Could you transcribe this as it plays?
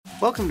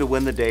Welcome to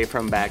Win the Day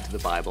from Back to the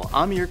Bible.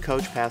 I'm your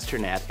coach, Pastor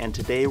Nat, and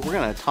today we're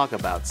going to talk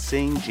about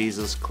seeing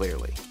Jesus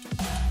clearly.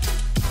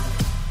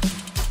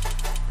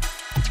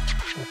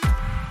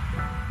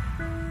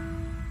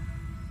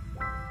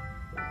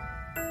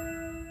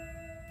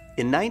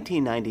 In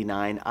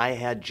 1999, I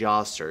had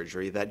jaw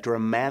surgery that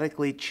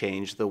dramatically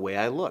changed the way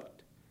I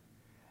looked.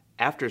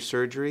 After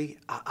surgery,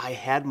 I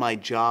had my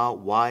jaw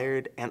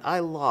wired and I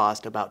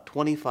lost about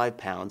 25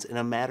 pounds in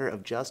a matter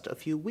of just a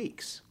few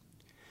weeks.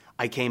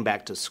 I came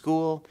back to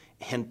school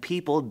and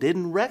people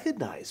didn't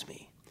recognize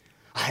me.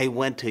 I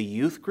went to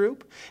youth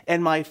group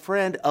and my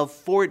friend of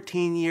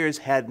 14 years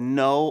had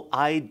no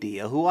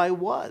idea who I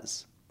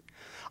was.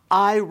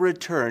 I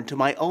returned to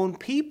my own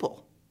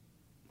people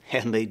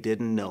and they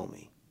didn't know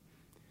me.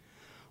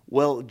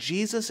 Well,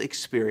 Jesus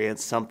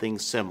experienced something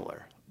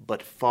similar,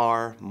 but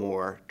far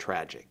more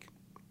tragic.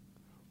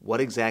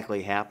 What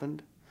exactly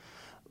happened?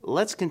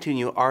 Let's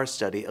continue our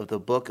study of the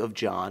book of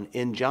John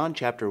in John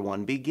chapter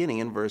 1, beginning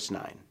in verse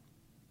 9.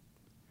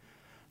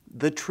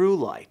 The true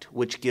light,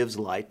 which gives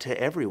light to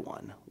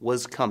everyone,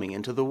 was coming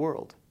into the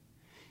world.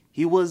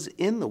 He was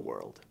in the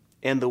world,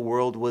 and the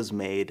world was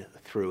made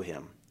through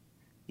him.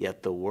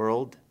 Yet the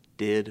world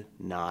did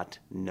not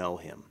know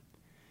him.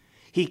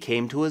 He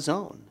came to his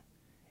own,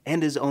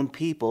 and his own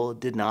people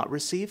did not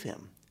receive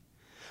him.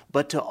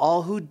 But to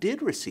all who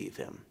did receive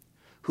him,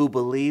 who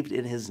believed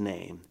in his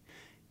name,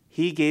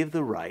 he gave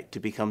the right to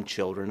become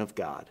children of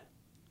God,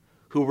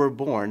 who were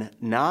born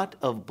not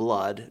of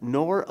blood,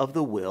 nor of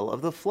the will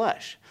of the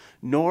flesh,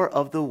 nor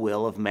of the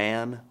will of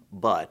man,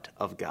 but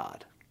of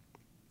God.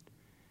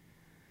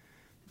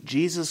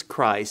 Jesus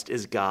Christ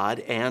is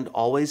God and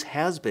always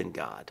has been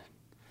God.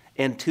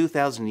 And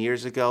 2,000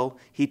 years ago,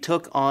 he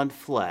took on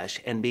flesh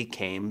and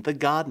became the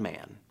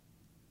God-man.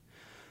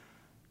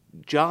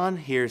 John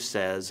here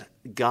says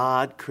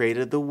God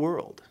created the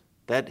world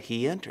that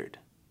he entered,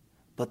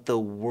 but the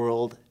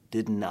world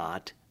did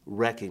not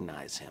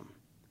recognize him.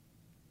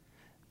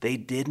 They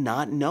did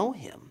not know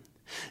him.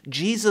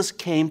 Jesus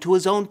came to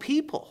his own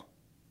people,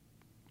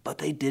 but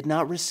they did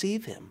not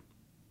receive him.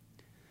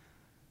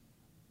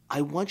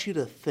 I want you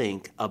to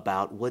think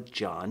about what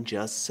John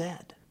just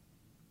said.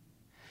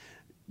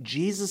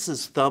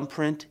 Jesus'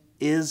 thumbprint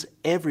is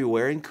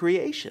everywhere in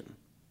creation,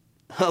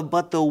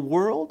 but the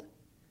world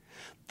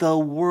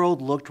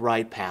looked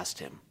right past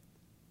him.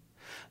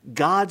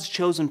 God's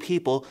chosen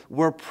people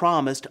were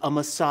promised a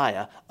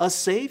Messiah, a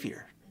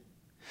Savior.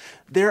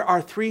 There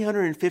are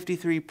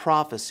 353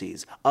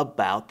 prophecies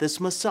about this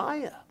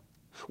Messiah,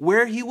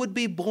 where he would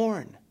be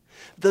born,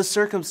 the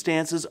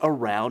circumstances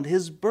around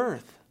his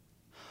birth.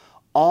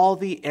 All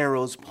the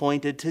arrows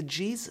pointed to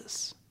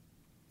Jesus.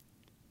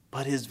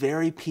 But his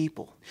very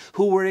people,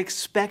 who were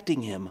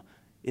expecting him,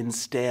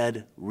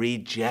 instead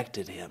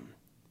rejected him.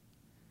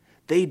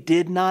 They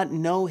did not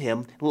know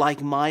him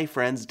like my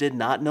friends did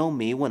not know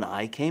me when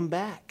I came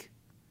back.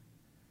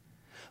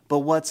 But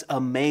what's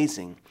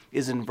amazing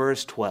is in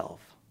verse 12.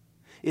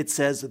 It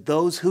says,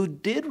 those who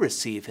did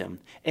receive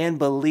him and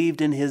believed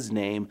in his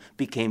name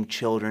became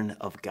children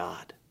of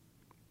God.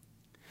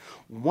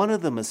 One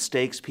of the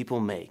mistakes people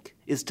make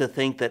is to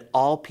think that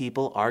all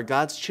people are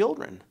God's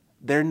children.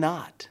 They're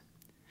not.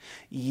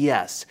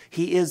 Yes,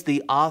 he is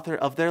the author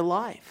of their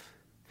life,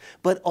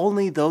 but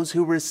only those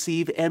who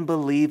receive and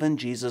believe in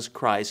Jesus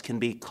Christ can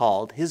be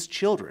called his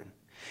children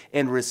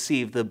and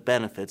receive the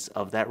benefits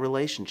of that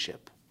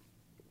relationship.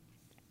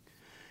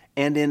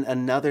 And in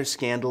another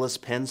scandalous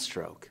pen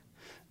stroke,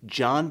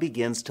 John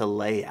begins to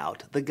lay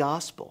out the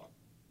gospel.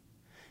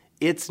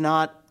 It's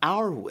not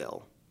our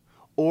will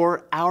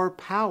or our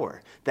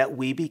power that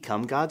we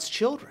become God's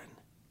children.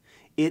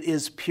 It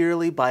is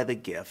purely by the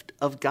gift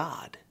of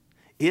God.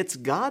 It's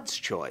God's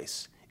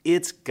choice.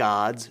 It's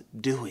God's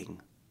doing.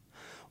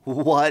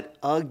 What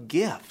a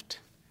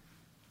gift!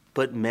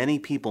 But many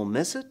people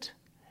miss it,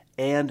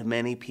 and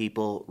many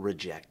people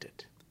reject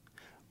it.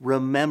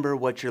 Remember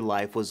what your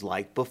life was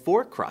like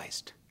before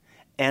Christ,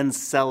 and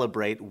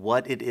celebrate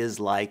what it is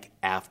like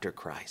after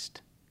Christ.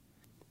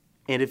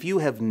 And if you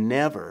have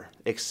never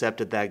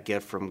accepted that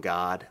gift from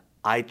God,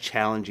 I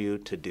challenge you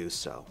to do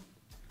so.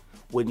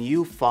 When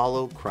you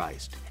follow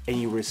Christ and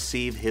you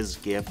receive his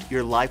gift,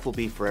 your life will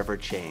be forever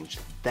changed.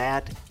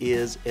 That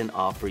is an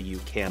offer you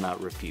cannot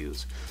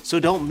refuse. So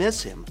don't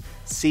miss him.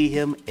 See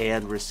him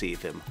and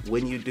receive him.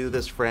 When you do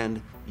this,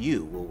 friend,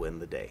 you will win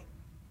the day.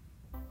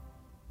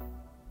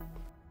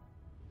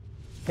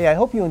 Hey, I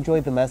hope you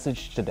enjoyed the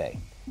message today.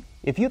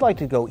 If you'd like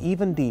to go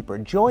even deeper,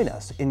 join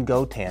us in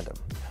Go Tandem.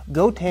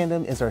 Go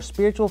Tandem is our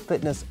spiritual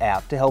fitness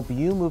app to help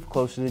you move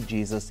closer to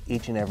Jesus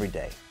each and every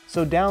day.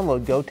 So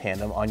download Go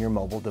Tandem on your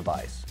mobile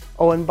device.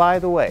 Oh, and by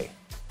the way,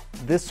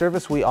 this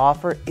service we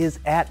offer is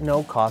at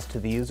no cost to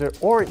the user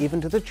or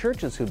even to the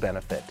churches who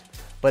benefit,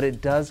 but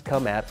it does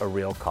come at a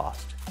real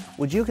cost.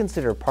 Would you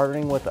consider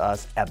partnering with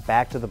us at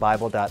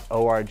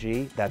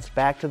backtothebible.org? That's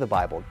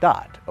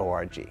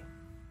backtothebible.org.